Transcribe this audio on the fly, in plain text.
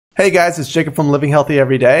Hey guys, it's Jacob from Living Healthy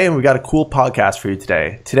Every Day, and we got a cool podcast for you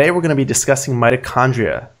today. Today we're going to be discussing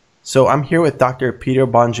mitochondria. So I'm here with Dr. Peter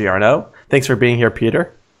Bongiorno. Thanks for being here,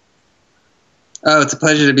 Peter. Oh, it's a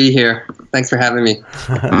pleasure to be here. Thanks for having me.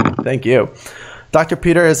 Thank you. Dr.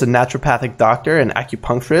 Peter is a naturopathic doctor and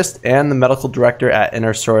acupuncturist and the medical director at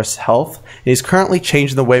Inner Source Health. And he's currently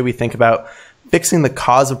changing the way we think about fixing the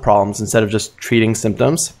cause of problems instead of just treating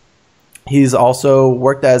symptoms. He's also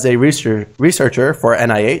worked as a researcher for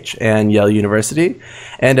NIH and Yale University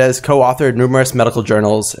and has co-authored numerous medical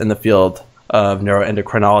journals in the field of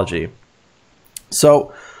neuroendocrinology.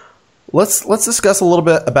 So let's discuss a little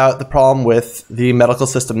bit about the problem with the medical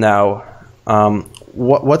system now.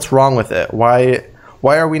 What's wrong with it? Why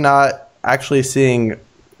are we not actually seeing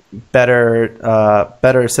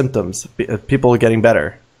better symptoms, people getting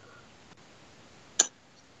better?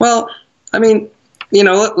 Well, I mean,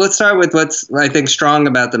 let's start with what's, I think, strong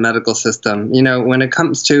about the medical system. When it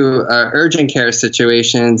comes to urgent care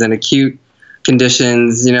situations and acute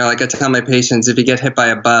conditions, like I tell my patients, if you get hit by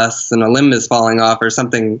a bus and a limb is falling off or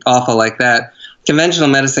something awful like that, conventional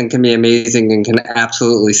medicine can be amazing and can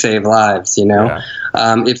absolutely save lives, Yeah.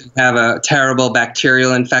 If you have a terrible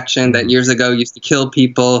bacterial infection that years ago used to kill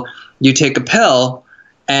people, you take a pill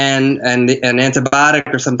and an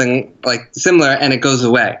antibiotic or something like similar, and it goes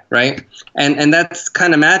away, right? And that's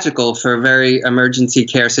kind of magical for very emergency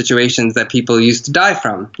care situations that people used to die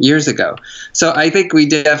from years ago. So I think we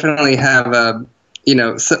definitely have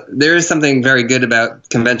there is something very good about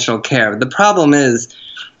conventional care. The problem is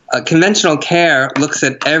conventional care looks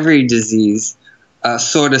at every disease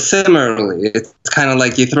sort of similarly. It's kind of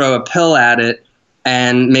like you throw a pill at it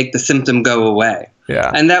and make the symptom go away.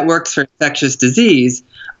 Yeah. And that works for infectious disease,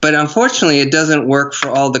 but unfortunately it doesn't work for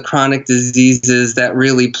all the chronic diseases that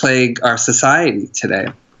really plague our society today.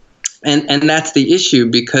 And that's the issue,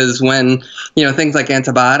 because when things like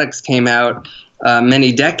antibiotics came out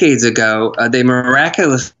many decades ago, they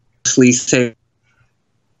miraculously saved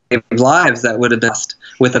lives that would have been lost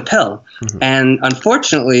with a pill. Mm-hmm. And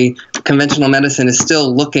unfortunately, conventional medicine is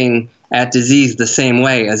still looking at disease the same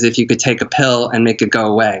way, as if you could take a pill and make it go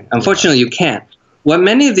away. Unfortunately, you can't. What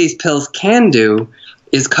many of these pills can do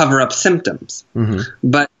is cover up symptoms. Mm-hmm.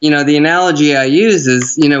 But, the analogy I use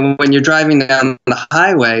is, when you're driving down the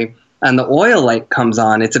highway and the oil light comes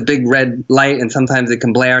on, it's a big red light and sometimes it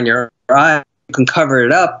can blare in your eye. You can cover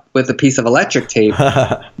it up with a piece of electric tape,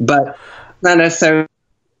 but not necessarily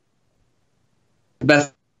the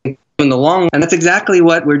best in the long run. And that's exactly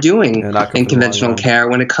what we're doing in conventional care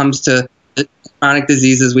when it comes to the chronic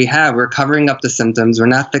diseases we have. We're covering up the symptoms. We're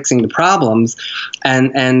not fixing the problems.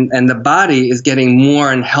 And the body is getting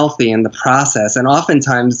more unhealthy in the process. And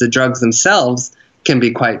oftentimes the drugs themselves can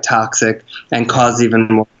be quite toxic and cause even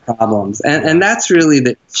more problems. And that's really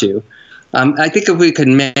the issue. I think if we could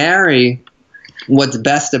marry what's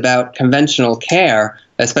best about conventional care,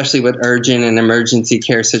 especially with urgent and emergency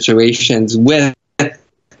care situations, with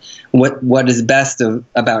what is best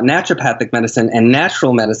about naturopathic medicine and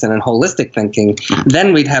natural medicine and holistic thinking,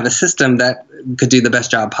 then we'd have a system that could do the best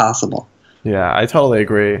job possible. Yeah, I totally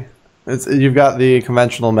agree. You've got the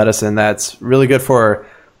conventional medicine that's really good for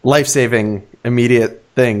life-saving immediate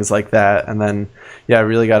things like that, and then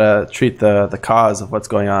really got to treat the cause of what's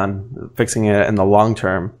going on, fixing it in the long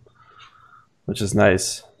term, which is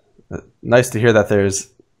nice. Nice to hear that there's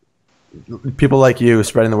people like you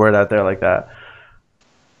spreading the word out there like that.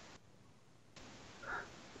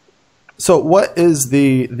 So what is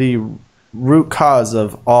the root cause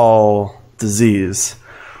of all disease,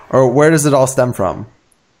 or where does it all stem from?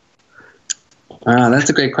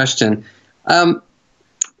 That's a great question. Well,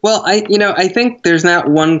 I think there's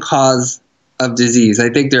not one cause of disease.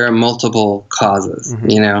 I think there are multiple causes.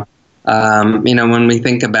 Mm-hmm. When we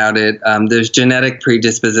think about it, there's genetic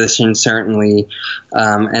predisposition, certainly,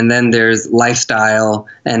 and then there's lifestyle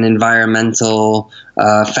and environmental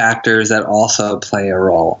factors that also play a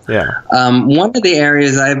role. Yeah. One of the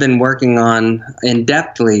areas I've been working on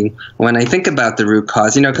in-depthly when I think about the root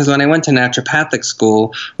cause, because when I went to naturopathic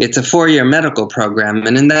school, it's a 4-year medical program,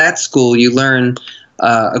 and in that school you learn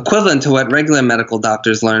equivalent to what regular medical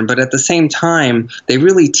doctors learn, but at the same time, they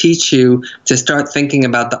really teach you to start thinking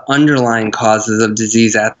about the underlying causes of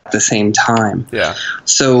disease at the same time. Yeah.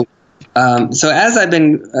 So as I've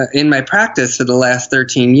been in my practice for the last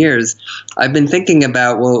 13 years, I've been thinking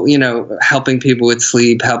about, helping people with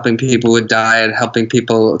sleep, helping people with diet, helping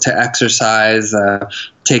people to exercise,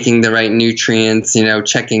 taking the right nutrients,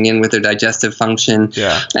 checking in with their digestive function.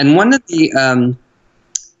 Yeah. And one of the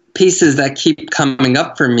pieces that keep coming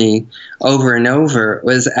up for me over and over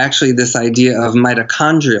was actually this idea of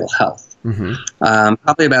mitochondrial health.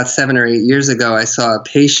 Probably about 7 or 8 years ago, I saw a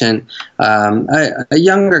patient, a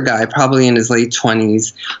younger guy, probably in his late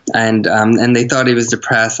 20s, and they thought he was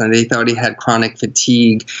depressed, and they thought he had chronic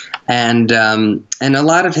fatigue, and a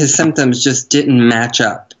lot of his symptoms just didn't match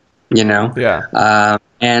up, you know. Yeah.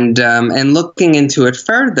 And looking into it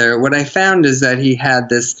further, what I found is that he had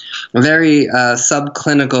this very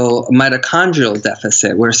subclinical mitochondrial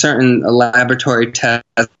deficit, where certain laboratory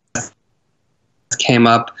tests came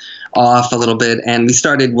up off a little bit, and we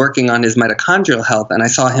started working on his mitochondrial health, and I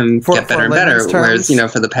saw him get better and better, whereas, you know,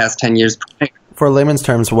 for the past 10 years. For layman's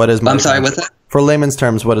terms, what is mitochondria? I'm sorry, what's that? For layman's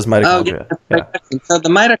terms, what is mitochondria? Oh, yeah. So the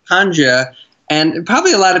mitochondria, and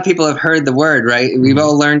probably a lot of people have heard the word, right? We've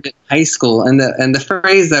all learned it in high school, and the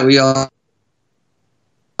phrase that we all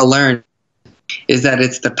learned is that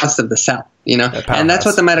it's the pulse of the cell, you know, and that's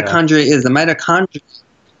what the mitochondria is. The mitochondria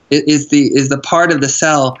is the part of the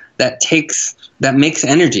cell that makes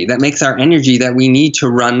energy, that makes our energy that we need to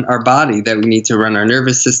run our body, that we need to run our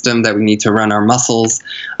nervous system, that we need to run our muscles,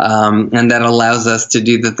 and that allows us to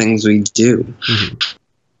do the things we do.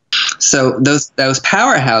 So those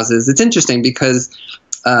powerhouses, it's interesting because,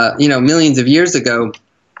 you know, millions of years ago,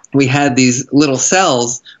 we had these little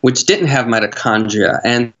cells which didn't have mitochondria,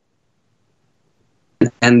 and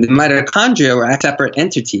the mitochondria were separate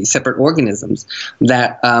entities, separate organisms,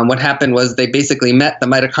 that what happened was they basically met, the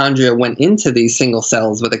mitochondria went into these single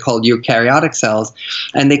cells, what they called eukaryotic cells,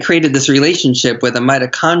 and they created this relationship where the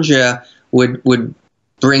mitochondria would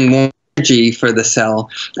bring more energy for the cell,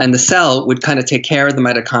 and the cell would kind of take care of the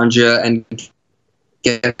mitochondria and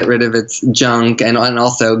get rid of its junk and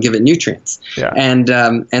also give it nutrients. Yeah. And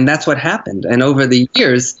that's what happened. And over the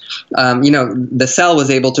years, you know, the cell was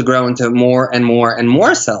able to grow into more and more and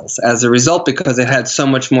more cells as a result, because it had so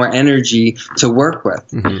much more energy to work with.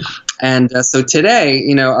 And so today,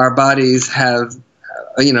 you know, our bodies have,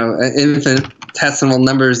 you know, infinitesimal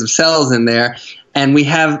numbers of cells in there, and we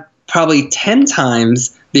have probably 10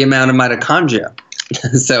 times the amount of mitochondria.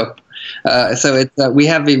 So we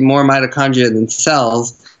have more mitochondria than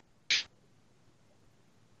cells,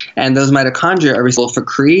 and those mitochondria are responsible for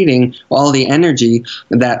creating all the energy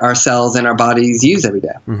that our cells and our bodies use every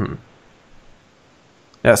day.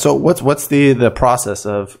 Yeah. So what's the process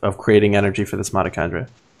of creating energy for this mitochondria?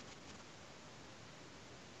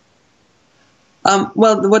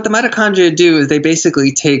 Well, what the mitochondria do is they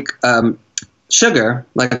basically take sugar,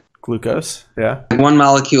 like glucose, one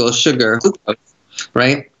molecule of sugar, glucose,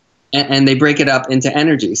 right? And they break it up into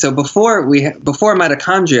energy. So before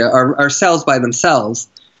mitochondria, our cells by themselves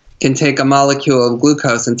can take a molecule of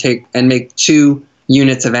glucose and make 2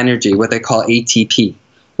 units of energy, what they call ATP,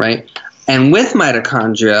 right? And with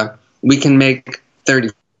mitochondria, we can make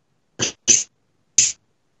 30.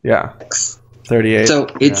 Yeah. 38. So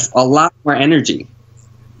it's a lot more energy.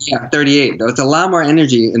 Yeah, 38. Though it's a lot more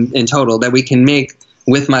energy in total that we can make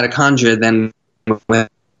with mitochondria than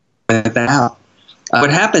without. What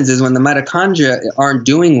happens is when the mitochondria aren't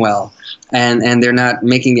doing well and they're not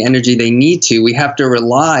making the energy they need to, we have to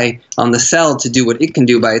rely on the cell to do what it can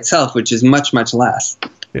do by itself, which is much, much less.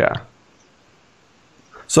 Yeah.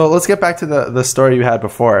 So let's get back to the story you had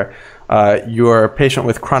before. You're a patient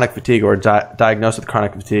with chronic fatigue, or diagnosed with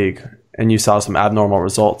chronic fatigue, and you saw some abnormal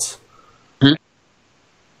results.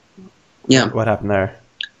 Yeah. What happened there?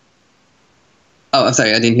 Oh, I'm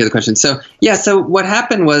sorry, I didn't hear the question. So, yeah, so what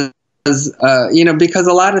happened was, you know, because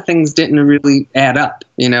a lot of things didn't really add up.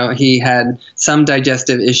 You know, he had some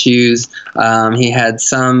digestive issues. He had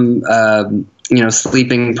some, you know,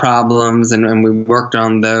 sleeping problems, and we worked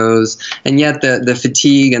on those. And yet the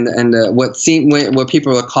fatigue and what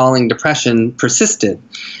people were calling depression persisted.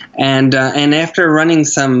 And after running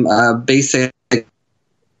some basic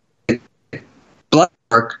blood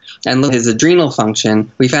work and looked at his adrenal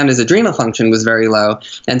function, we found his adrenal function was very low,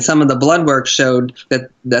 and some of the blood work showed that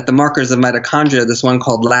the markers of mitochondria, this one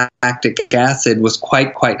called lactic acid, was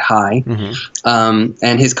quite high,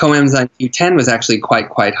 and his coenzyme Q10 was actually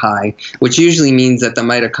quite high, which usually means that the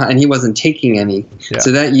mitochondria, and he wasn't taking any,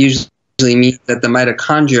 so that usually means that the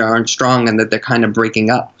mitochondria aren't strong and that they're kind of breaking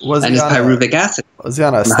up. And his pyruvic acid was he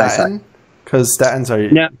on a statin? Because statins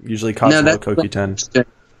are usually cause low CoQ10.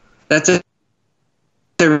 That's a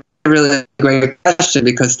really great question,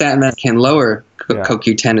 because statins can lower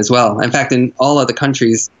CoQ10 as well. In fact, in all other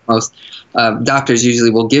countries, most doctors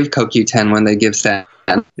usually will give CoQ10 when they give statin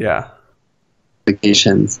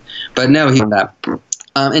medications. But no, he found that.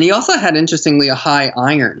 And he also had, interestingly, a high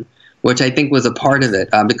iron, which I think was a part of it,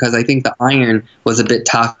 because I think the iron was a bit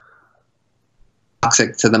toxic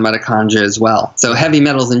toxic to the mitochondria as well. So heavy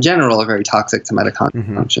metals in general are very toxic to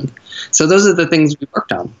mitochondrial function. So those are the things we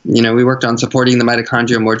worked on. We worked on supporting the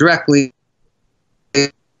mitochondria more directly. We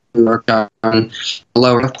worked on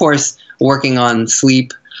lower, of course, working on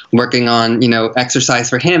sleep, working on, exercise.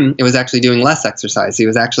 For him, it was actually doing less exercise. He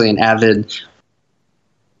was actually an avid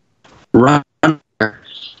runner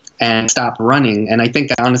and stopped running. And I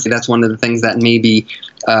think, honestly, that's one of the things that maybe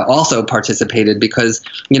also participated, because,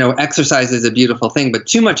 exercise is a beautiful thing, but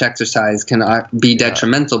too much exercise can be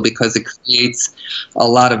detrimental because it creates a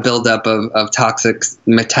lot of buildup of toxic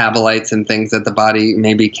metabolites and things that the body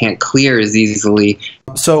maybe can't clear as easily.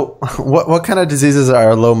 So what kind of diseases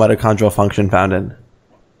are low mitochondrial function found in?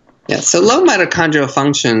 Yeah, so low mitochondrial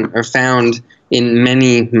function are found in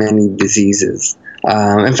many, many diseases.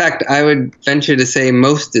 In fact, I would venture to say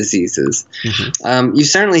most diseases. You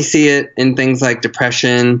certainly see it in things like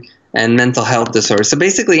depression and mental health disorders. So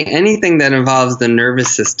basically anything that involves the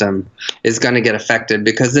nervous system is going to get affected,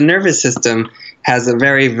 because the nervous system has a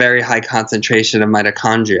very, very high concentration of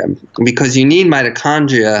mitochondria, because you need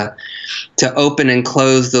mitochondria to open and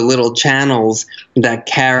close the little channels that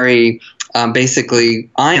carry basically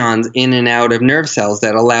ions in and out of nerve cells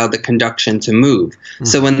that allow the conduction to move.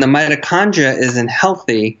 So when the mitochondria isn't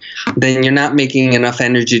healthy, then you're not making enough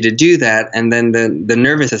energy to do that, and then the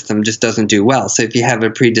nervous system just doesn't do well. So if you have a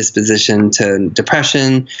predisposition to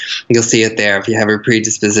depression, you'll see it there. If you have a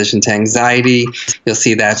predisposition to anxiety, you'll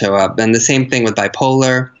see that show up. And the same thing with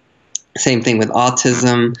bipolar. Same thing with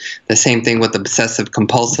autism, the same thing with obsessive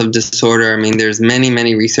compulsive disorder. I mean, there's many,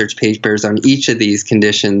 many research papers on each of these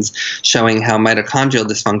conditions showing how mitochondrial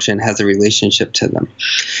dysfunction has a relationship to them.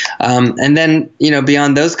 And then,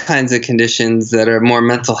 beyond those kinds of conditions that are more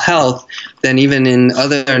mental health, then even in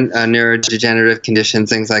other neurodegenerative conditions,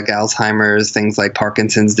 things like Alzheimer's, things like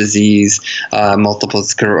Parkinson's disease, multiple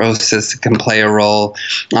sclerosis can play a role.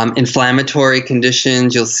 Inflammatory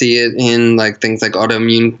conditions, you'll see it in things like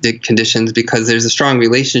autoimmune conditions, because there's a strong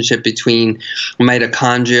relationship between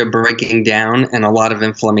mitochondria breaking down and a lot of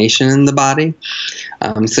inflammation in the body.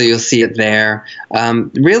 So you'll see it there.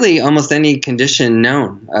 Really, almost any condition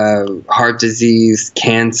known, heart disease,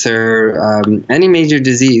 cancer, any major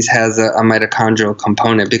disease has a mitochondrial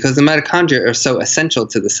component, because the mitochondria are so essential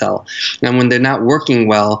to the cell. And when they're not working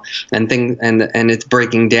well and it's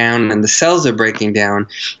breaking down and the cells are breaking down,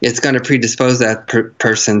 it's going to predispose that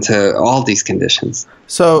person to all these conditions.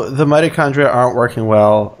 So the mitochondria aren't working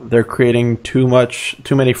well. They're creating too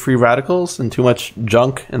many free radicals and too much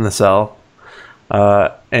junk in the cell,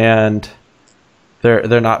 and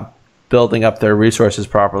they're not building up their resources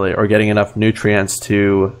properly or getting enough nutrients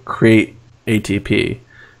to create ATP,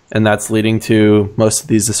 and that's leading to most of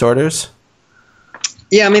these disorders.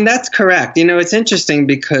 Yeah, I mean, that's correct. It's interesting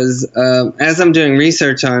because as I'm doing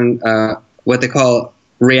research on what they call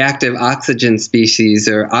reactive oxygen species,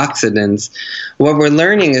 or oxidants, what we're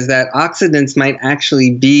learning is that oxidants might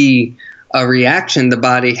actually be a reaction the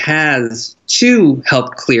body has to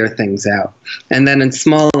help clear things out. And then in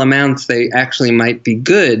small amounts, they actually might be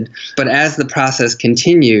good. But as the process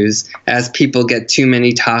continues, as people get too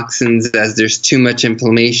many toxins, as there's too much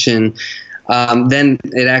inflammation, then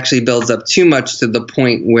it actually builds up too much to the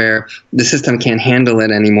point where the system can't handle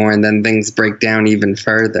it anymore, and then things break down even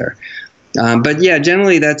further. But yeah,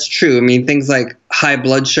 generally that's true. I mean, things like high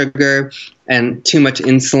blood sugar and too much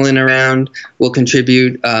insulin around will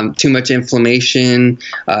contribute, too much inflammation,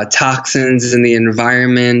 toxins in the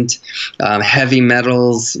environment, heavy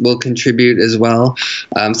metals will contribute as well.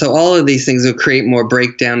 So all of these things will create more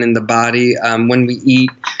breakdown in the body. When we eat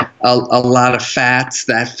a lot of fats,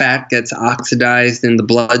 that fat gets oxidized in the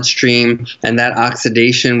bloodstream, and that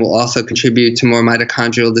oxidation will also contribute to more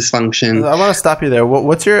mitochondrial dysfunction. I want to stop you there.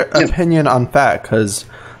 What's your opinion on fat? Because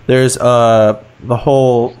there's the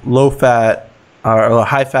whole low-fat or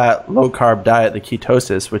high-fat, low-carb diet, the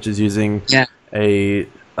ketosis, which is using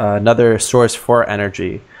another source for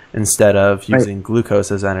energy instead of using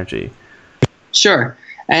glucose as energy. Sure.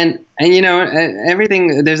 And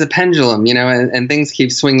everything, there's a pendulum, and things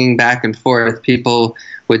keep swinging back and forth. People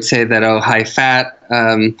would say that, high fat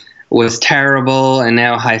was terrible, and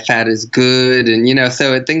now high fat is good. And,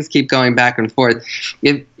 so things keep going back and forth.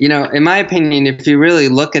 In my opinion, if you really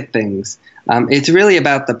look at things, it's really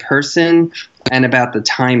about the person and about the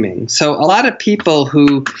timing. So a lot of people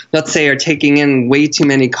who, let's say, are taking in way too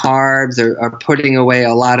many carbs, or are putting away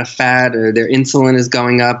a lot of fat, or their insulin is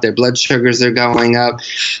going up, their blood sugars are going up,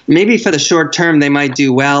 maybe for the short term they might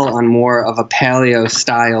do well on more of a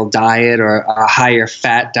paleo-style diet or a higher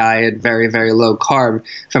fat diet, very, very low carb,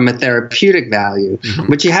 from a therapeutic value.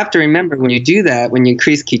 But you have to remember, when you do that, when you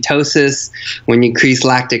increase ketosis, when you increase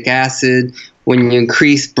lactic acid, when you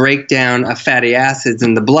increase breakdown of fatty acids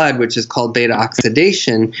in the blood, which is called beta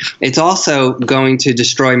oxidation, it's also going to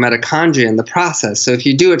destroy mitochondria in the process. So if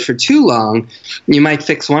you do it for too long, you might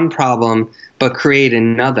fix one problem but create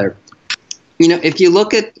another. If you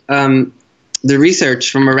look at the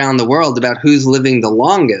research from around the world about who's living the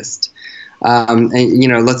longest, and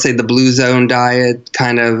let's say the blue zone diet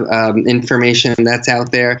kind of information that's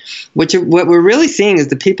out there, what we're really seeing is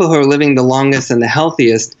the people who are living the longest and the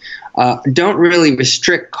healthiest don't really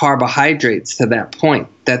restrict carbohydrates to that point,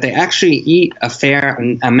 that they actually eat a fair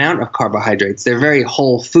amount of carbohydrates. They're very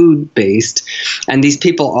whole food based, and these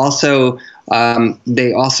people also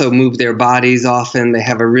they also move their bodies often. They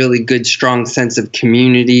have a really good, strong sense of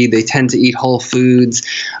community. They tend to eat whole foods,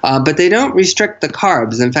 but they don't restrict the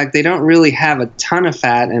carbs. In fact, they don't really have a ton of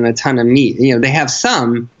fat and a ton of meat. They have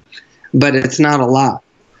some, but it's not a lot.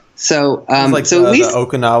 So, like so at least the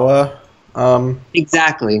Okinawa.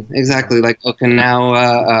 Exactly, like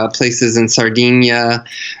Okinawa, places in Sardinia,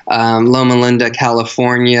 Loma Linda,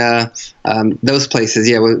 California, those places,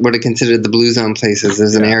 what are considered the blue zone places.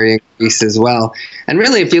 There's an area in Greece as well. And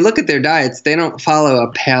really, if you look at their diets, they don't follow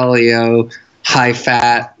a paleo,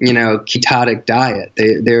 high-fat, ketotic diet.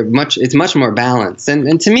 It's much more balanced,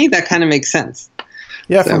 and to me, that kind of makes sense.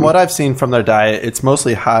 Yeah, from what I've seen from their diet, it's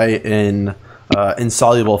mostly high in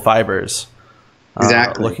insoluble fibers.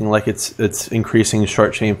 Exactly. Looking like it's increasing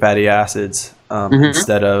short chain fatty acids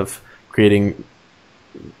instead of creating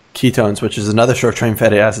ketones, which is another short chain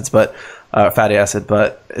fatty acid,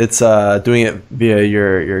 but it's doing it via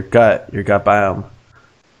your gut biome.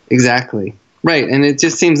 Exactly. Right, and it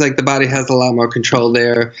just seems like the body has a lot more control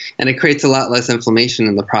there, and it creates a lot less inflammation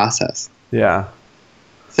in the process. Yeah.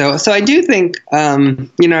 So I do think I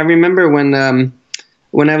remember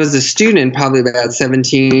when I was a student, probably about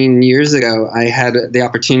 17 years ago, I had the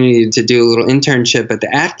opportunity to do a little internship at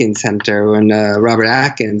the Atkins Center when Robert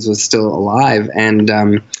Atkins was still alive, and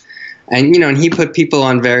he put people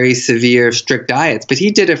on very severe, strict diets, but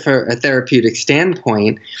he did it for a therapeutic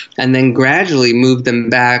standpoint, and then gradually moved them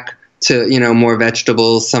back to more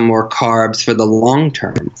vegetables, some more carbs for the long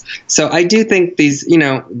term. So I do think these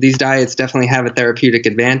diets definitely have a therapeutic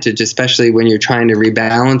advantage, especially when you're trying to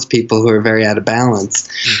rebalance people who are very out of balance.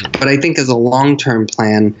 Mm-hmm. But I think as a long-term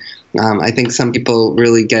plan, I think some people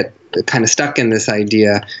really get kind of stuck in this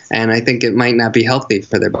idea, and I think it might not be healthy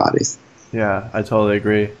for their bodies. Yeah, I totally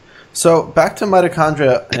agree. So back to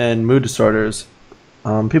mitochondria and mood disorders.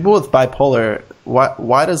 People with bipolar,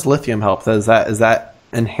 why does lithium help? Is that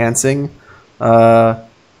enhancing the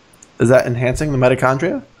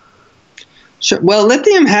mitochondria? Sure. Well,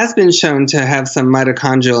 lithium has been shown to have some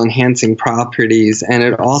mitochondrial enhancing properties, and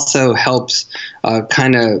it also helps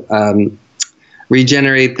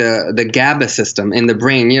regenerate the GABA system in the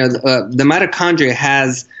brain. The mitochondria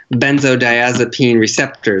has benzodiazepine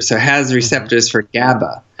receptors, so it has receptors for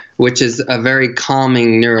GABA, which is a very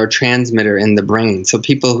calming neurotransmitter in the brain. So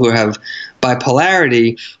people who have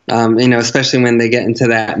bipolarity, especially when they get into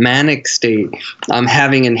that manic state,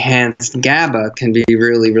 having enhanced GABA can be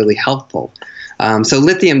really, really helpful. So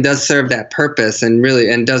lithium does serve that purpose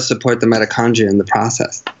and does support the mitochondria in the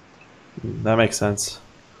process. That makes sense.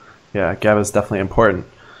 Yeah, GABA is definitely important.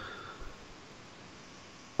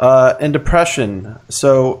 And depression.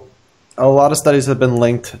 So a lot of studies have been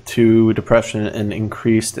linked to depression and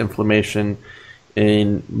increased inflammation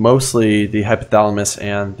in mostly the hypothalamus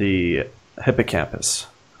and the hippocampus.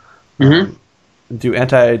 Mm-hmm. Do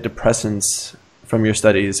antidepressants from your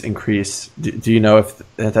studies increase? Do you know if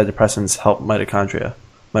antidepressants help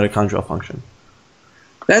mitochondrial function?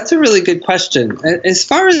 That's a really good question. As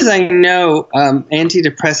far as I know,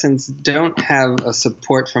 antidepressants don't have a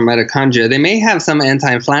support for mitochondria. They may have some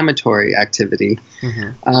anti-inflammatory activity,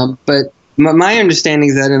 mm-hmm. But my understanding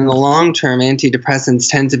is that in the long term, antidepressants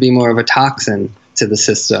tend to be more of a toxin to the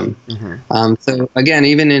system. Mm-hmm. So again,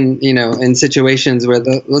 even in situations where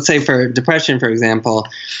let's say for depression, for example,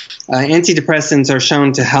 antidepressants are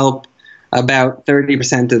shown to help about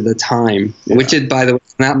 30% of the time, which is, by the way,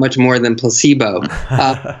 not much more than placebo.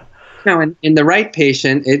 In the right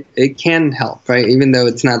patient, it can help, right? Even though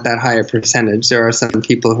it's not that high a percentage, there are some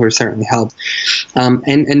people who are certainly helped.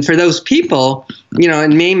 And for those people,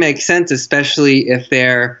 it may make sense, especially if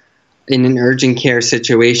they're in an urgent care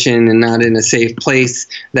situation and not in a safe place,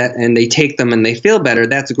 and they take them and they feel better,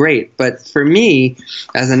 that's great. But for me,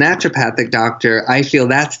 as a naturopathic doctor, I feel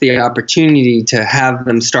that's the opportunity to have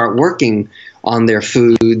them start working on their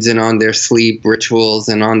foods and on their sleep rituals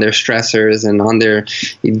and on their stressors and on their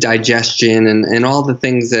digestion and all the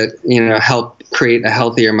things that help create a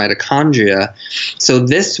healthier mitochondria. So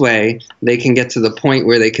this way, they can get to the point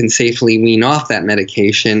where they can safely wean off that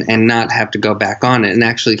medication and not have to go back on it and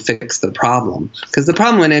actually fix the problem. Because the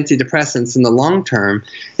problem with antidepressants in the long term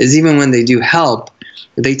is even when they do help,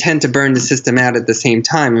 they tend to burn the system out at the same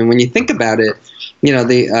time. And when you think about it, you know,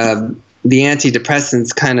 the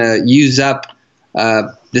antidepressants kind of use up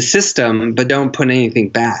the system, but don't put anything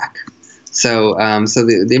back. So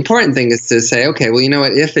the important thing is to say, okay, well, you know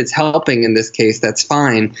what, if it's helping in this case, that's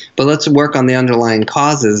fine, but let's work on the underlying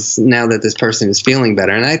causes now that this person is feeling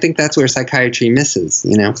better. And I think that's where psychiatry misses,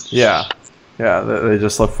 you know? Yeah. Yeah, they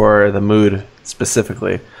just look for the mood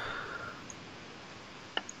specifically.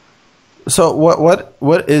 So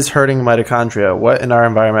what is hurting mitochondria? What in our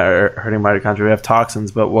environment are hurting mitochondria? We have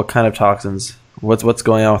toxins, but what kind of toxins? What's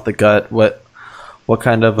going on with the gut? What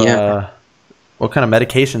kind of what kind of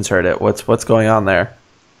medications hurt it? What's going on there?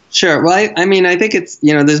 Sure. Well, I mean, I think it's,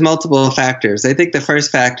 you know, there's multiple factors. I think the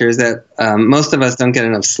first factor is that most of us don't get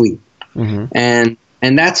enough sleep, and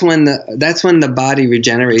that's when the body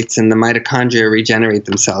regenerates and the mitochondria regenerate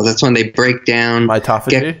themselves. That's when they break down.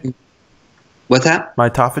 Mitophagy. What's that?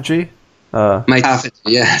 Mitophagy. Mitophagy.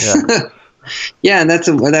 Yes. Yeah. Yeah, and that's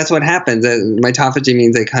what happens. Mitophagy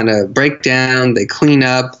means they kind of break down, they clean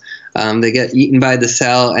up. They get eaten by the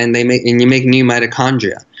cell, and you make new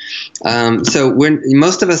mitochondria. So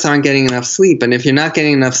most of us aren't getting enough sleep, and if you're not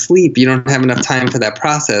getting enough sleep, you don't have enough time for that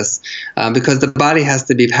process because the body has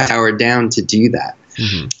to be powered down to do that.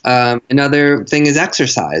 Another thing is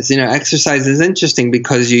exercise. You know, exercise is interesting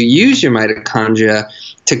because you use your mitochondria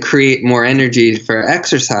to create more energy for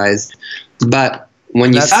exercise, but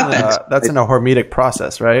when you stop exercise, that's in a hormetic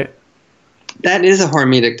process, right? That is a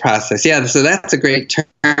hormetic process. Yeah, so that's a great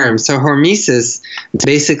term. So hormesis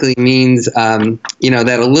basically means, you know,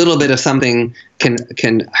 that a little bit of something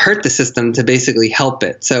can hurt the system to basically help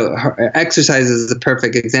it. So exercise is a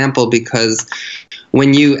perfect example because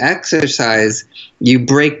when you exercise, you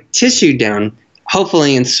break tissue down,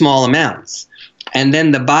 hopefully in small amounts, and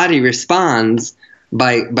then the body responds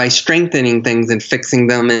by strengthening things and fixing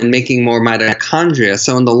them and making more mitochondria.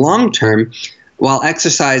 So in the long term, while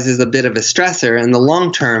exercise is a bit of a stressor, in the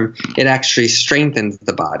long term, it actually strengthens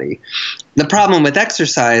the body. The problem with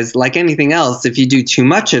exercise, like anything else, if you do too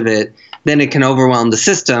much of it, then it can overwhelm the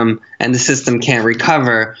system, and the system can't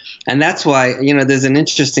recover. And that's why, you know, there's an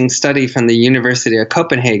interesting study from the University of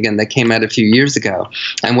Copenhagen that came out a few years ago.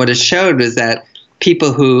 And what it showed was that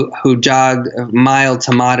people who jogged mild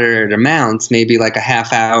to moderate amounts, maybe like a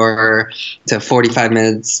half hour to 45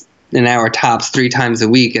 minutes, an hour tops 3 times a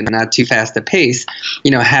week and not too fast a pace,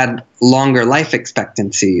 you know, had longer life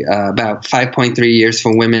expectancy, about 5.3 years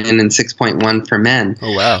for women and 6.1 for men.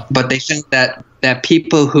 Oh, wow. But they found that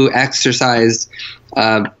people who exercised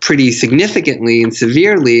pretty significantly and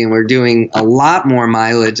severely and were doing a lot more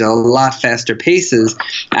mileage, a lot faster paces,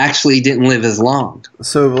 actually didn't live as long.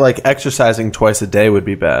 So like exercising twice a day would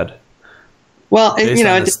be bad? Well, based you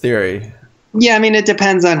know, on this theory. Yeah, I mean, it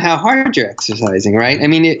depends on how hard you're exercising, right? I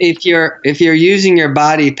mean, if you're using your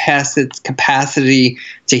body past its capacity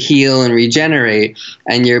to heal and regenerate,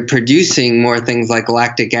 and you're producing more things like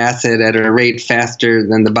lactic acid at a rate faster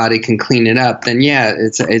than the body can clean it up, then yeah,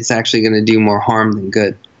 it's actually going to do more harm than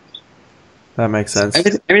good. That makes sense.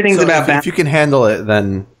 Everything's so about if you can handle it,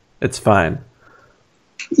 then it's fine.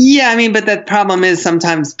 Yeah, I mean, but the problem is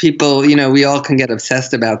sometimes people, you know, we all can get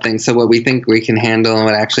obsessed about things. So what we think we can handle and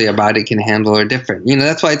what actually our body can handle are different. You know,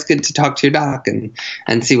 that's why it's good to talk to your doc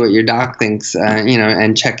and see what your doc thinks, you know,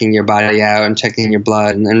 and checking your body out and checking your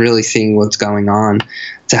blood and really seeing what's going on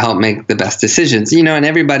to help make the best decisions. You know, and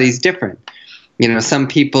everybody's different. You know, some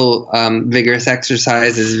people, vigorous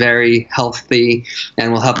exercise is very healthy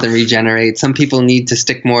and will help them regenerate. Some people need to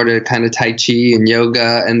stick more to kind of Tai Chi and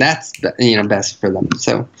yoga, and that's, you know, best for them.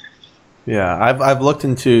 So, yeah, I've looked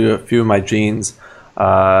into a few of my genes,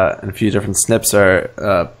 and a few different SNPs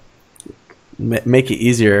are make it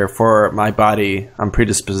easier for my body. I'm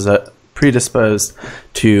predisposed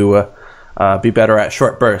to be better at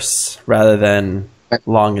short bursts rather than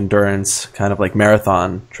long endurance, kind of like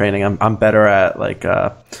marathon training. I'm better at like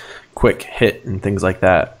quick hit and things like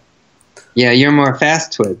that. Yeah, you're more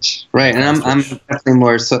fast twitch, right? And I'm definitely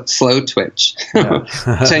more slow twitch. Yeah.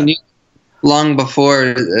 Which I knew long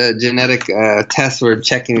before genetic tests were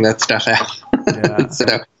checking that stuff out. Yeah. So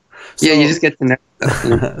yeah, you just get to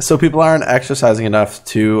know. So people aren't exercising enough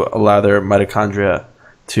to allow their mitochondria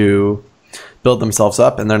to build themselves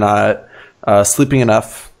up, and they're not sleeping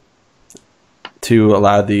enough to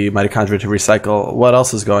allow the mitochondria to recycle. What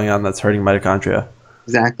else is going on that's hurting mitochondria?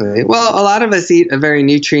 Exactly. Well, a lot of us eat a very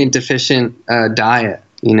nutrient deficient diet.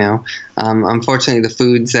 Unfortunately, the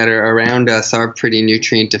foods that are around us are pretty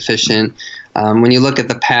nutrient deficient. When you look at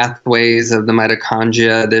the pathways of the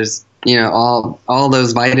mitochondria, there's all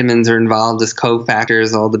those vitamins are involved as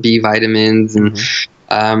cofactors, all the B vitamins,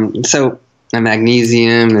 and so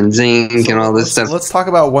magnesium and zinc and all this stuff. Let's talk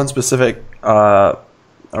about one specific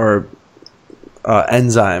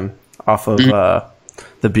enzyme off of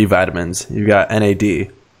the B vitamins. You got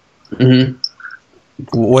NAD.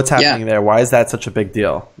 What's happening there? Why is that such a big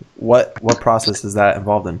deal? What process is that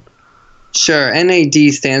involved in? Sure.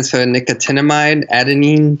 NAD stands for nicotinamide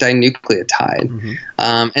adenine dinucleotide.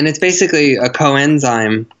 And it's basically a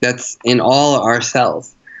coenzyme that's in all our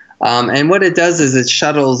cells. And what it does is it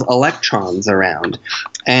shuttles electrons around.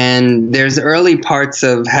 And there's early parts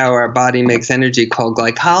of how our body makes energy called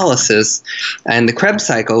glycolysis and the Krebs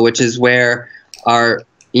cycle, which is where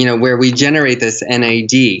where we generate this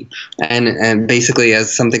NAD and basically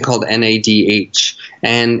as something called NADH.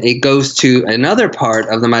 And it goes to another part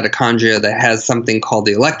of the mitochondria that has something called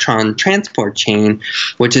the electron transport chain,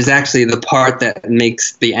 which is actually the part that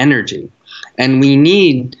makes the energy. And we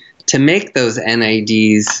need to make those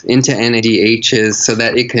NADs into NADHs so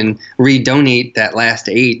that it can redonate that last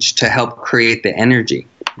H to help create the energy.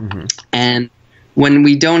 And when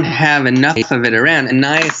we don't have enough of it around, and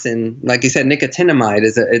niacin, like you said, nicotinamide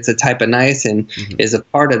it's a type of niacin, is a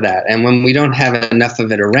part of that. And when we don't have enough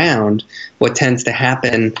of it around, what tends to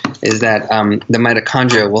happen is that the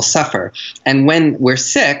mitochondria will suffer. And when we're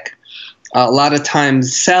sick, a lot of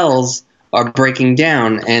times cells are breaking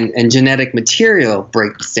down and genetic material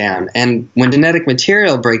breaks down. And when genetic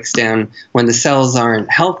material breaks down, when the cells aren't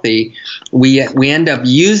healthy, we end up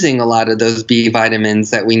using a lot of those B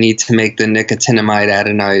vitamins that we need to make the nicotinamide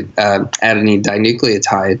adenine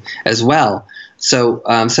dinucleotide as well. So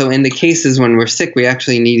in the cases when we're sick, we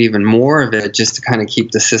actually need even more of it just to kind of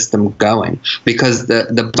keep the system going, because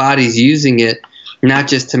the body's using it not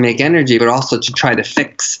just to make energy, but also to try to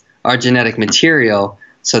fix our genetic material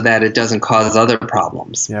so that it doesn't cause other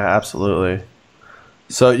problems. Yeah, absolutely.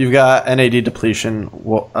 So you've got NAD depletion,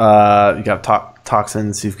 you got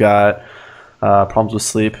toxins, you've got problems with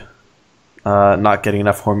sleep, not getting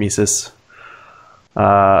enough hormesis,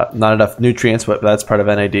 not enough nutrients, but that's part of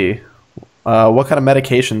NAD. What kind of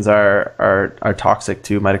medications are toxic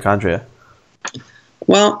to mitochondria?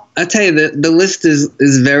 Well, I'll tell you, the list is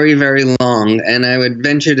very, very long, and I would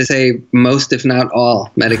venture to say most, if not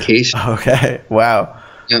all, medication. Okay, wow.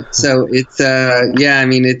 So it's these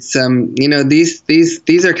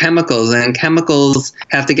are chemicals, and chemicals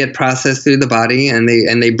have to get processed through the body, and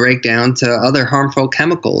they break down to other harmful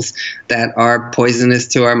chemicals that are poisonous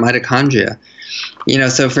to our mitochondria.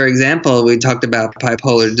 So for example, we talked about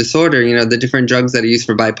bipolar disorder. The different drugs that are used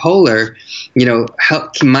for bipolar,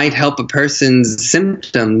 might help a person's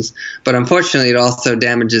symptoms, but unfortunately it also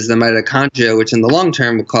damages the mitochondria, which in the long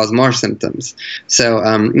term will cause more symptoms. So,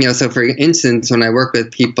 so for instance, when I work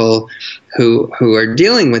with people who are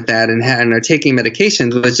dealing with that and are taking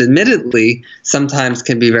medications, which admittedly sometimes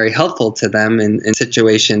can be very helpful to them in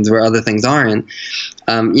situations where other things aren't,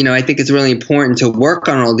 I think it's really important to work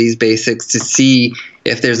on all these basics to see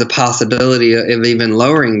if there's a possibility of even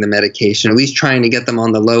lowering the medication, or at least trying to get them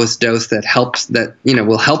on the lowest dose that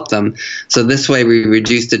will help them. So this way we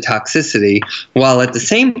reduce the toxicity, while at the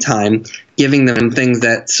same time giving them things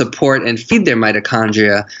that support and feed their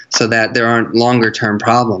mitochondria so that there aren't longer term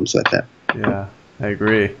problems with it. Yeah, I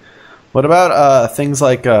agree. What about things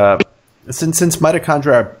like, since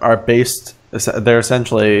mitochondria are based, they're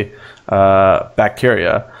essentially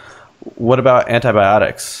bacteria, what about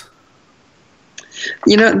antibiotics?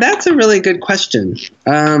 That's a really good question.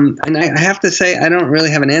 And I have to say, I don't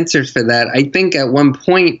really have an answer for that. I think at one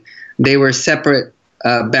point they were separate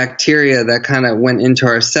bacteria that kind of went into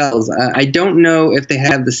our cells. I don't know if they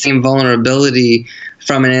have the same vulnerability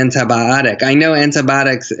from an antibiotic. I know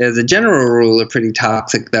antibiotics, as a general rule, are pretty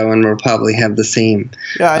toxic, though, and will probably have the same.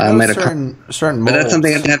 Yeah, I know certain molds. But that's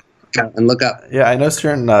something I'd have to look up. Yeah, I know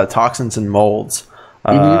certain toxins in molds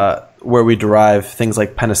where we derive things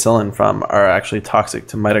like penicillin from are actually toxic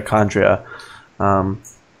to mitochondria.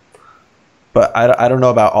 But I don't know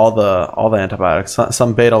about all the antibiotics.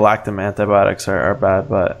 Some beta-lactam antibiotics are bad,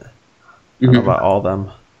 but I don't know about all of them.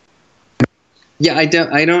 Yeah, I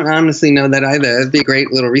don't honestly know that either. It'd be a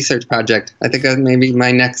great little research project. I think that may be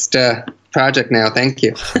my next project now. Thank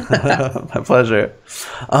you. My pleasure.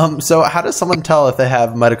 So how does someone tell if they have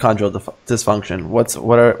mitochondrial dysfunction?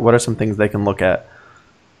 What are some things they can look at?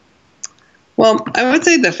 Well, I would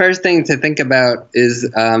say the first thing to think about is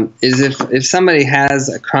if somebody has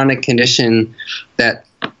a chronic condition that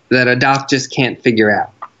a doc just can't figure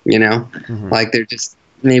out, like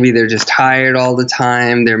maybe they're just tired all the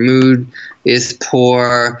time. Their mood is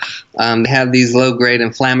poor. They have these low-grade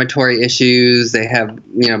inflammatory issues. They have,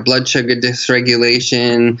 blood sugar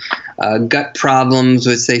dysregulation, gut problems,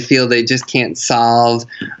 which they feel they just can't solve.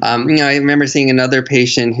 I remember seeing another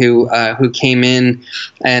patient who came in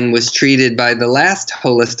and was treated by the last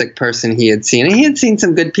holistic person he had seen. And he had seen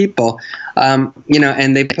some good people,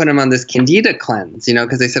 and they put him on this candida cleanse,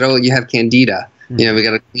 because they said, oh, you have candida. We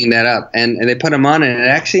got to clean that up. And they put him on it, and it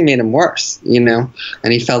actually made him worse, and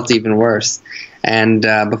he felt even worse. And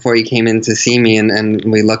before he came in to see me, and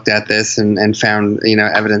we looked at this and found,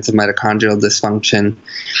 evidence of mitochondrial dysfunction.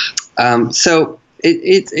 So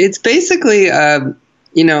it's basically, in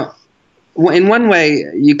one way,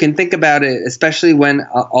 you can think about it, especially when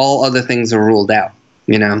all other things are ruled out,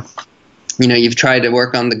 you've tried to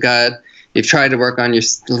work on the gut. You've tried to work on your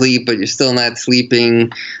sleep, but you're still not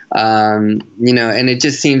sleeping, and it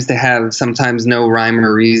just seems to have sometimes no rhyme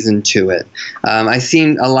or reason to it. I've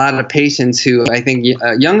seen a lot of patients who I think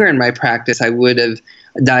younger in my practice I would have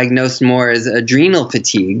diagnosed more as adrenal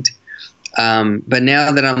fatigued. But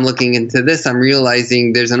now that I'm looking into this, I'm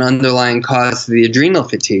realizing there's an underlying cause to the adrenal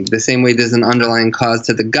fatigue, the same way there's an underlying cause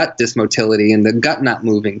to the gut dysmotility and the gut not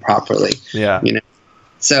moving properly. Yeah.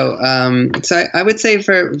 So I would say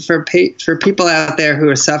for people out there who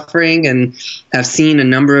are suffering and have seen a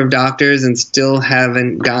number of doctors and still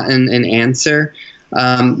haven't gotten an answer,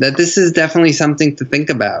 that this is definitely something to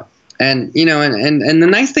think about. And and the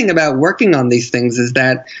nice thing about working on these things is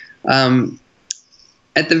that you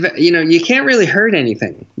can't really hurt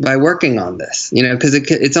anything by working on this, because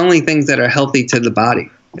it's only things that are healthy to the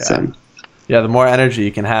body. Yeah. So the more energy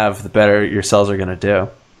you can have, the better your cells are going to do.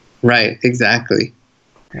 Right. Exactly.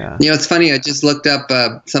 Yeah. It's funny. I just looked up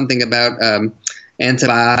something about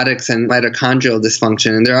antibiotics and mitochondrial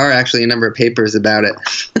dysfunction, and there are actually a number of papers about it.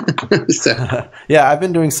 So, yeah, I've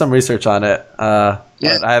been doing some research on it. But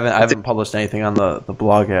Yeah. I haven't published anything on the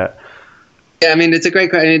blog yet. Yeah, I mean, it's a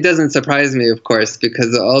great question. It doesn't surprise me, of course,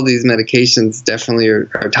 because all these medications definitely are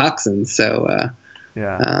toxins. So,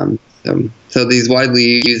 so these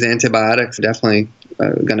widely used antibiotics are definitely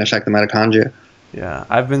going to affect the mitochondria. Yeah,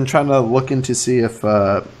 I've been trying to look into see if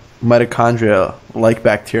mitochondria, like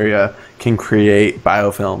bacteria, can create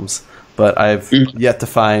biofilms, but I've yet to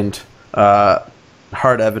find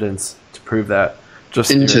hard evidence to prove that.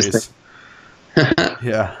 Just interesting.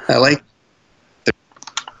 Yeah, I like.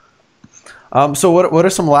 So what are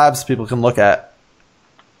some labs people can look at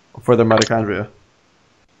for their mitochondria?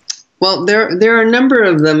 Well, there are a number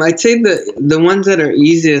of them. I'd say the ones that are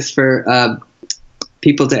easiest for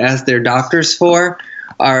people to ask their doctors for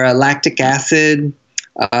are lactic acid,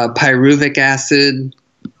 pyruvic acid.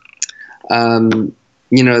 I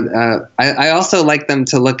also like them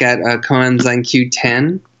to look at coenzyme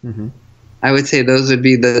Q10. Mm-hmm. I would say those would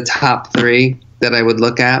be the top three that I would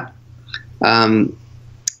look at.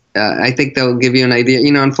 I think they'll give you an idea.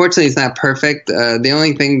 Unfortunately, it's not perfect. The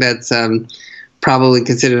only thing that's probably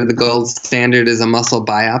considered the gold standard is a muscle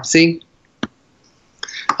biopsy.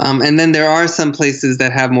 And then there are some places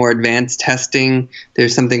that have more advanced testing.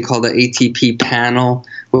 There's something called the ATP panel,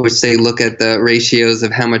 which they look at the ratios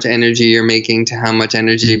of how much energy you're making to how much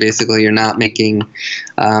energy basically you're not making.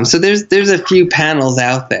 So there's a few panels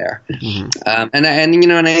out there, and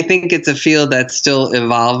I think it's a field that's still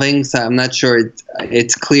evolving. So I'm not sure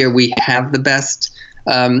it's clear we have the best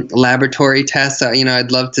laboratory tests.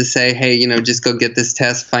 I'd love to say, hey, just go get this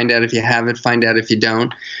test, find out if you have it, find out if you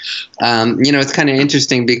don't. It's kind of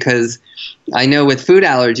interesting because I know with food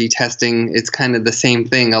allergy testing, it's kind of the same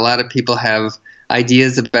thing. A lot of people have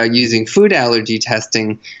ideas about using food allergy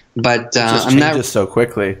testing, but I'm not so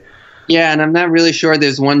quickly. Yeah, and I'm not really sure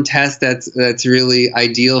there's one test that's really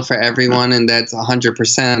ideal for everyone and that's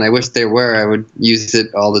 100%. I wish there were. I would use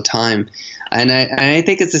it all the time. And I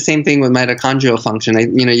think it's the same thing with mitochondrial function.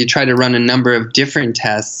 You try to run a number of different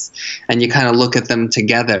tests and you kind of look at them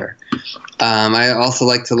together. I also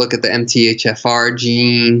like to look at the MTHFR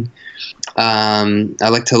gene. I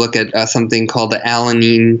like to look at something called the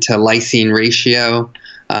alanine to lysine ratio.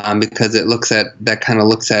 Because it looks at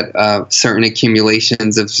certain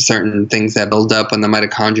accumulations of certain things that build up when the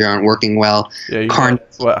mitochondria aren't working well. Yeah,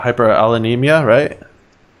 hyperalinemia, right?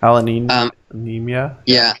 Anemia.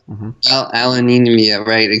 Yeah, alaninemia,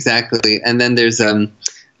 right? Exactly. And then there's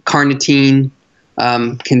carnitine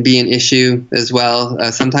can be an issue as well.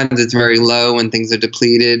 Sometimes it's very low when things are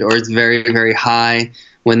depleted, or it's very, very high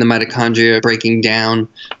when the mitochondria are breaking down.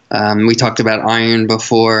 We talked about iron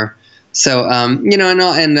before. So,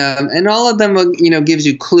 and all of them, gives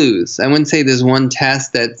you clues. I wouldn't say there's one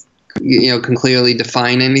test that can clearly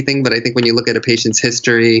define anything, but I think when you look at a patient's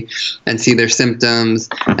history and see their symptoms,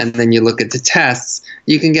 and then you look at the tests,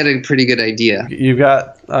 you can get a pretty good idea. You've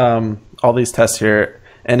got all these tests here,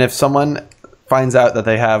 and if someone finds out that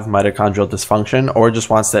they have mitochondrial dysfunction or just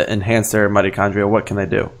wants to enhance their mitochondria, what can they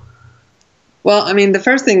do? Well, I mean, the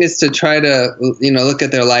first thing is to try to, look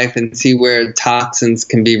at their life and see where toxins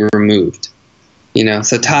can be removed.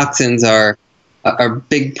 So toxins are a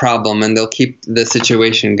big problem, and they'll keep the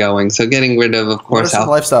situation going. So getting rid of course, what are some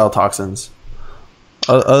lifestyle toxins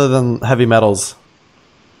other than heavy metals?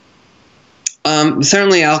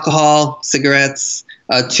 Certainly alcohol, cigarettes,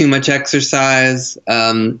 too much exercise,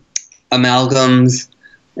 amalgams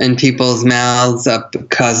in people's mouths,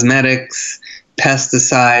 cosmetics,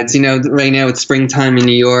 pesticides. Right now it's springtime in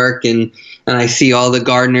New York, and I see all the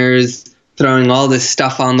gardeners throwing all this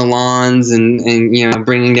stuff on the lawns and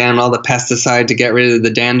bringing down all the pesticide to get rid of the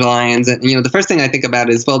dandelions. And the first thing I think about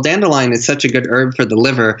is, well, dandelion is such a good herb for the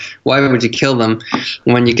liver. Why would you kill them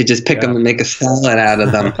when you could just pick them and make a salad out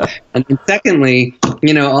of them? And then secondly,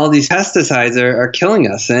 all these pesticides are killing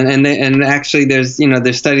us. And actually there's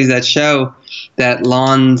studies that show that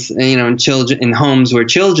lawns, in homes where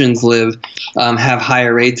children live, have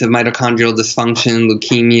higher rates of mitochondrial dysfunction,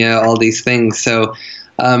 leukemia, all these things. So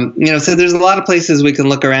so there's a lot of places we can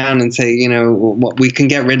look around and say, we can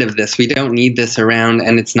get rid of this. We don't need this around,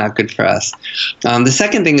 and it's not good for us. The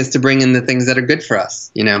second thing is to bring in the things that are good for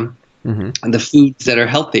us, the foods that are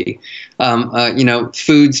healthy.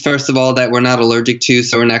 Foods, first of all, that we're not allergic to,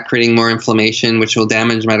 so we're not creating more inflammation, which will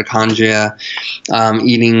damage mitochondria.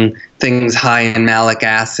 Eating things high in malic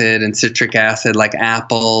acid and citric acid, like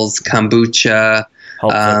apples, kombucha.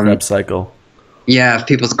 Help the Krebs cycle. Yeah, if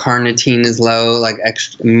people's carnitine is low, like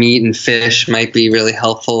extra meat and fish might be really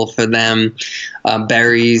helpful for them.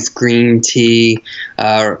 Berries, green tea,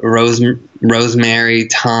 rosemary,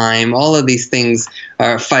 thyme, all of these things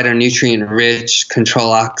are phytonutrient rich,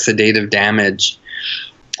 control oxidative damage.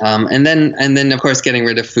 And then of course getting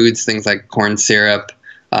rid of foods, things like corn syrup.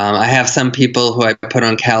 I have some people who I put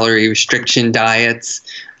on calorie restriction diets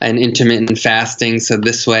and intermittent fasting, so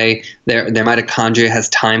this way their mitochondria has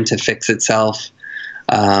time to fix itself.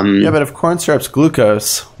 But if corn syrup's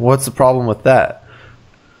glucose, what's the problem with that?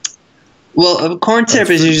 Well, corn syrup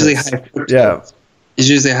is usually high fructose. Yeah. Is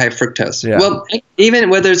usually high fructose. Yeah. Well, even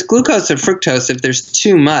whether it's glucose or fructose, if there's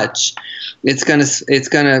too much, it's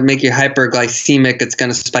gonna make you hyperglycemic. It's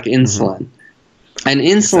gonna spike insulin. And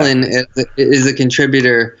insulin is a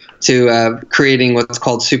contributor to creating what's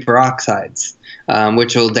called superoxides,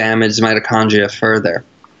 which will damage mitochondria further.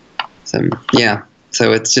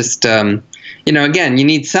 So it's just again, you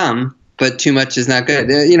need some, but too much is not good.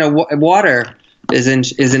 Water is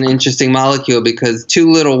an interesting molecule, because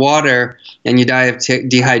too little water and you die of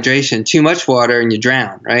dehydration. Too much water and you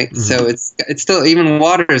drown, right? Mm-hmm. So it's still, even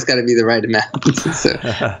water has got to be the right amount. So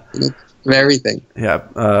of everything. Yeah,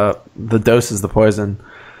 the dose is the poison.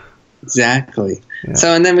 Exactly. Yeah.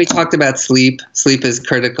 So, and then we talked about sleep. Sleep is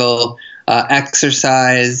critical.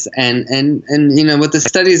 Exercise, and what the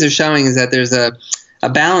studies are showing is that there's a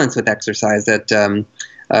balance with exercise, that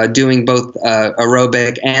doing both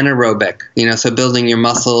aerobic and aerobic, so building your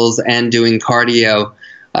muscles and doing cardio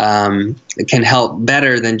can help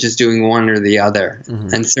better than just doing one or the other,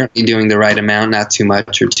 and certainly doing the right amount, not too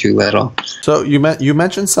much or too little. So you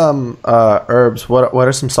mentioned some herbs. What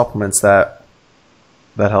are some supplements that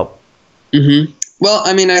help? Well,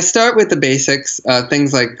 I mean, I start with the basics,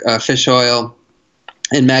 things like fish oil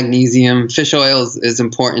and magnesium. Fish oil is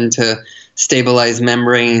important to stabilize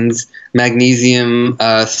membranes. Magnesium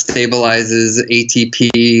stabilizes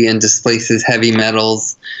ATP and displaces heavy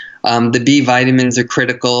metals. The B vitamins are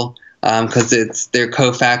critical because they're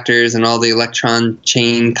cofactors in all the electron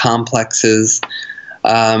chain complexes.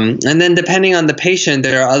 And then depending on the patient,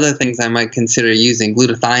 there are other things I might consider using.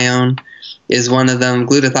 Glutathione is one of them.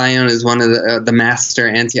 Glutathione is one of the master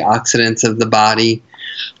antioxidants of the body.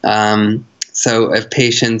 So if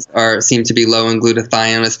patients seem to be low in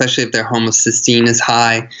glutathione, especially if their homocysteine is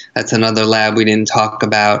high, that's another lab we didn't talk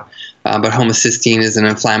about. But homocysteine is an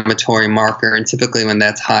inflammatory marker, and typically when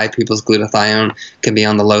that's high, people's glutathione can be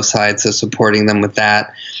on the low side, so supporting them with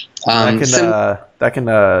that. That can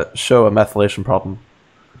show a methylation problem.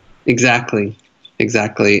 Exactly.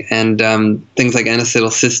 And things like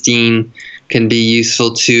N-acetylcysteine can be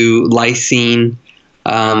useful too. Lysine,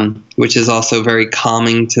 which is also very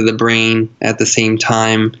calming to the brain at the same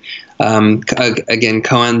time. Again,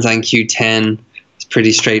 coenzyme Q10 is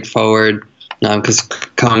pretty straightforward, because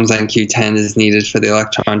coenzyme Q10 is needed for the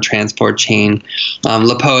electron transport chain.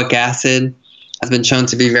 Lipoic acid has been shown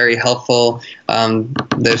to be very helpful.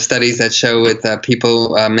 There's studies that show with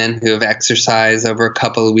people, men who have exercised over a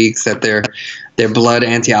couple of weeks, that their blood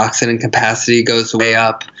antioxidant capacity goes way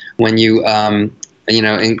up when you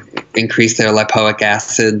increase their lipoic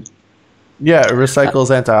acid. Yeah, it recycles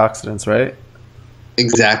antioxidants, right?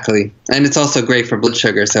 Exactly. And it's also great for blood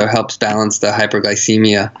sugar, so it helps balance the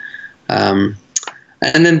hyperglycemia. And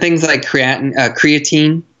then things like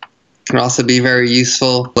creatine can also be very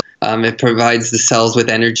useful. It provides the cells with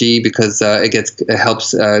energy because it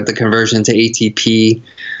helps the conversion to ATP.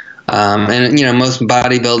 And most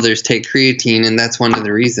bodybuilders take creatine, and that's one of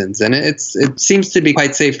the reasons. And it seems to be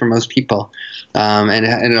quite safe for most people. And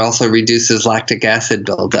it also reduces lactic acid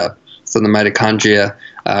buildup, so the mitochondria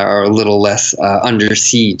are a little less under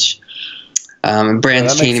siege. Branched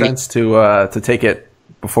that makes sense to take it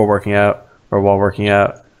before working out or while working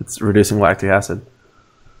out. It's reducing lactic acid.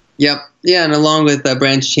 Yep. Yeah, and along with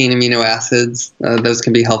branched chain amino acids, those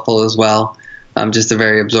can be helpful as well. Just a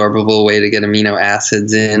very absorbable way to get amino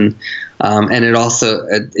acids in. And it also,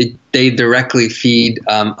 they directly feed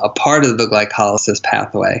a part of the glycolysis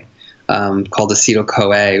pathway called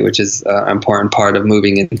acetyl-CoA, which is an important part of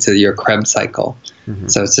moving into your Krebs cycle. Mm-hmm.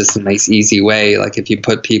 So it's just a nice, easy way. Like if you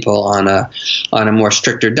put people on a more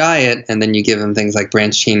stricter diet and then you give them things like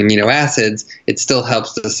branched chain amino acids, it still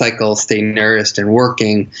helps the cycle stay nourished and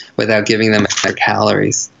working without giving them extra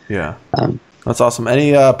calories. Yeah. That's awesome.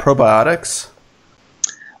 Any probiotics?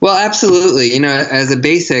 Well, absolutely. As a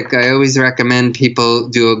basic, I always recommend people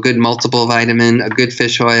do a good multiple vitamin, a good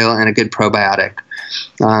fish oil, and a good probiotic.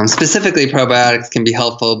 Specifically, probiotics can be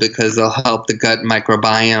helpful because they'll help the gut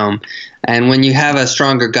microbiome. And when you have a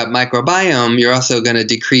stronger gut microbiome, you're also going to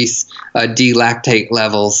decrease D-lactate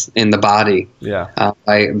levels in the body. Yeah.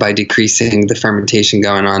 By decreasing the fermentation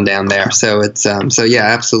going on down there. So it's yeah,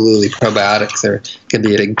 absolutely. Probiotics can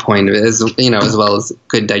be a big point of it, as well as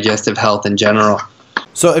good digestive health in general.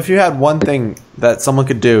 So if you had one thing that someone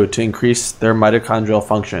could do to increase their mitochondrial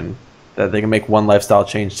function, that they can make one lifestyle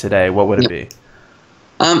change today, what would it be?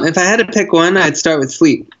 If I had to pick one, I'd start with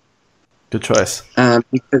sleep. Good choice.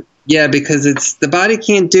 Because the body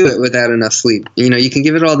can't do it without enough sleep. You can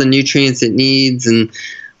give it all the nutrients it needs,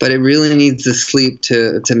 but it really needs the sleep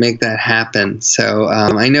to make that happen. So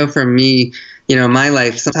I know for me, my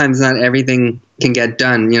life, sometimes not everything can get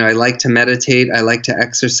done. I like to meditate. I like to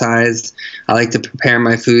exercise. I like to prepare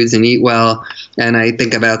my foods and eat well. And I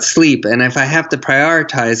think about sleep. And if I have to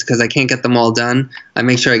prioritize because I can't get them all done, I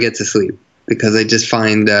make sure I get to sleep. Because I just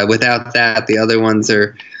find without that, the other ones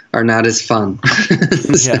are not as fun.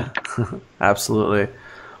 Yeah, absolutely.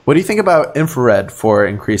 What do you think about infrared for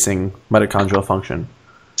increasing mitochondrial function?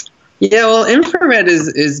 Yeah, well, infrared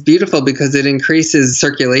is beautiful because it increases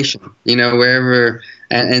circulation, wherever,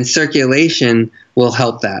 and circulation will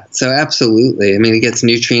help that. So absolutely. I mean, it gets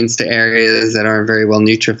nutrients to areas that aren't very well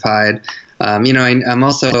nutrified. I'm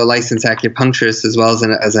also a licensed acupuncturist as well as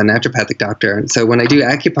a naturopathic doctor. And so when I do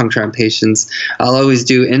acupuncture on patients, I'll always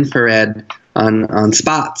do infrared on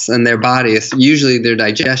spots in their body, usually their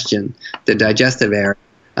digestion, the digestive area,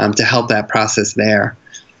 to help that process there.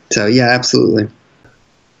 So yeah, absolutely.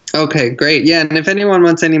 Okay, great. Yeah, and if anyone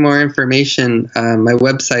wants any more information, my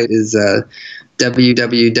website is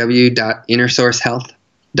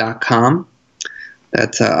www.innersourcehealth.com.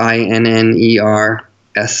 That's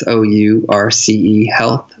INNERSOURCE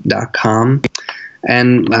health.com.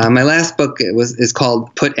 And my last book is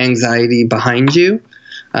called Put Anxiety Behind You,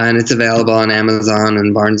 and it's available on Amazon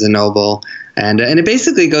and Barnes & Noble. And it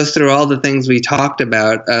basically goes through all the things we talked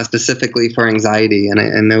about specifically for anxiety. And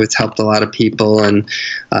I know it's helped a lot of people. And,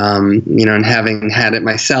 and having had it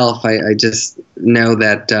myself, I just know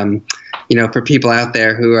that, for people out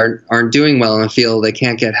there who aren't doing well and feel they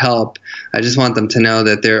can't get help, I just want them to know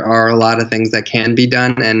that there are a lot of things that can be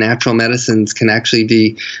done. And natural medicines can actually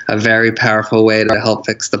be a very powerful way to help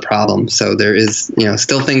fix the problem. So there is,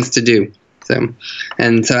 still things to do.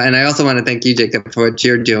 And I also want to thank you, Jacob, for what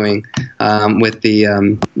you're doing with the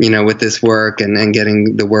with this work and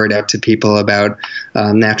getting the word out to people about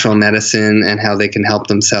natural medicine and how they can help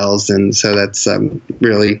themselves. And so that's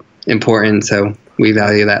really important. So we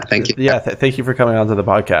value that. Thank you. Yeah, thank you for coming onto the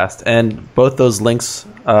podcast. And both links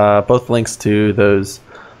to those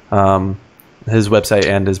his website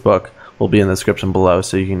and his book will be in the description below,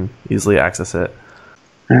 so you can easily access it.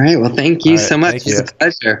 All right. Well, thank you so much. It's a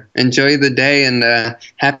pleasure. Enjoy the day and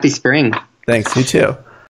happy spring. Thanks. You too.